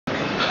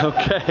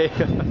Okay,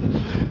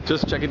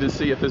 just checking to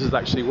see if this is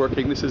actually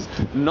working. This is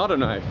not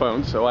an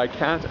iPhone, so I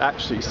can't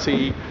actually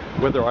see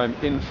whether I'm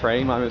in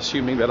frame. I'm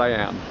assuming that I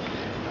am.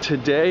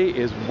 Today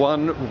is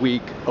 1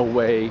 week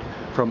away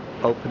from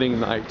opening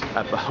night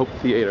at the Hope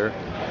Theatre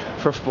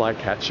for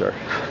FLycatcher.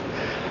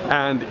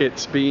 And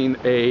it's been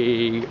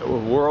a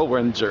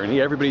whirlwind journey.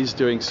 Everybody's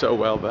doing so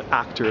well. The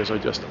actors are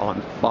just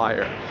on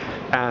fire.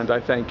 And I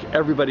thank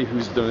everybody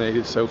who's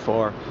donated so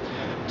far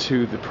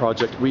to the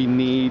project. We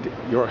need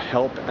your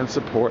help and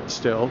support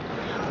still.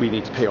 We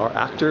need to pay our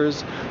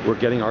actors. We're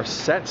getting our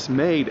sets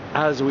made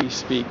as we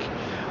speak.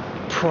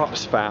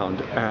 Props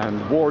found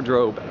and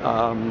wardrobe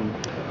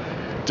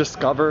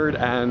discovered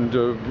and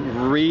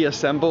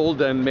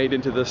reassembled and made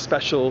into the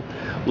special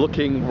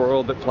looking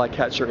world that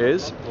FLycatcher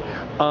is.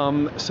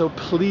 So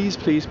please,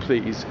 please,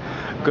 please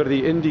go to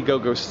the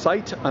Indiegogo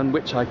site, on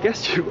which I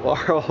guess you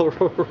are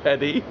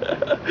already.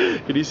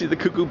 Can you see the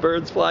cuckoo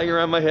birds flying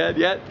around my head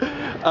yet?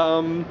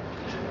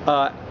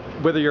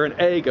 Whether you're an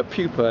egg, a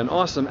pupa, an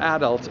awesome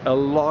adult, a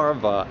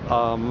larva,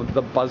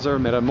 the buzzer,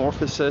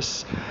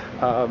 metamorphosis,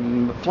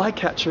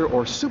 FLycatcher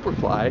or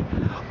Superfly,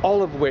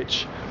 all of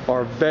which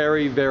are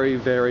very, very,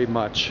 very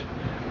much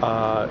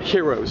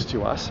heroes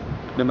to us.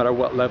 No matter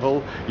what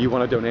level you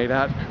want to donate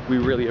at, we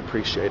really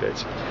appreciate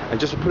it. And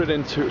just to put it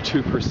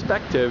into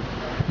perspective,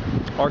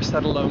 our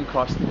set alone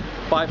cost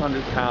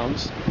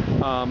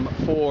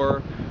 £500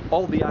 for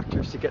all the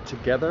actors to get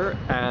together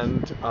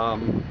and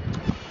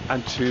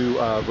to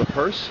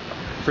rehearse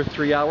for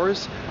 3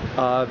 hours.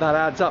 That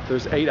adds up.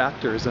 There's 8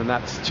 actors, and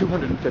that's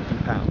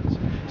 £250.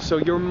 So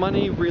your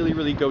money really,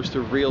 really goes to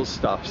real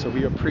stuff. So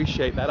we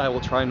appreciate that. I will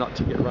try not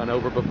to get run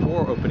over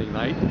before opening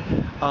night.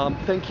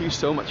 Thank you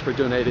so much for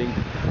donating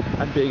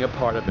and being a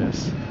part of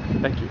this.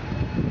 Thank you.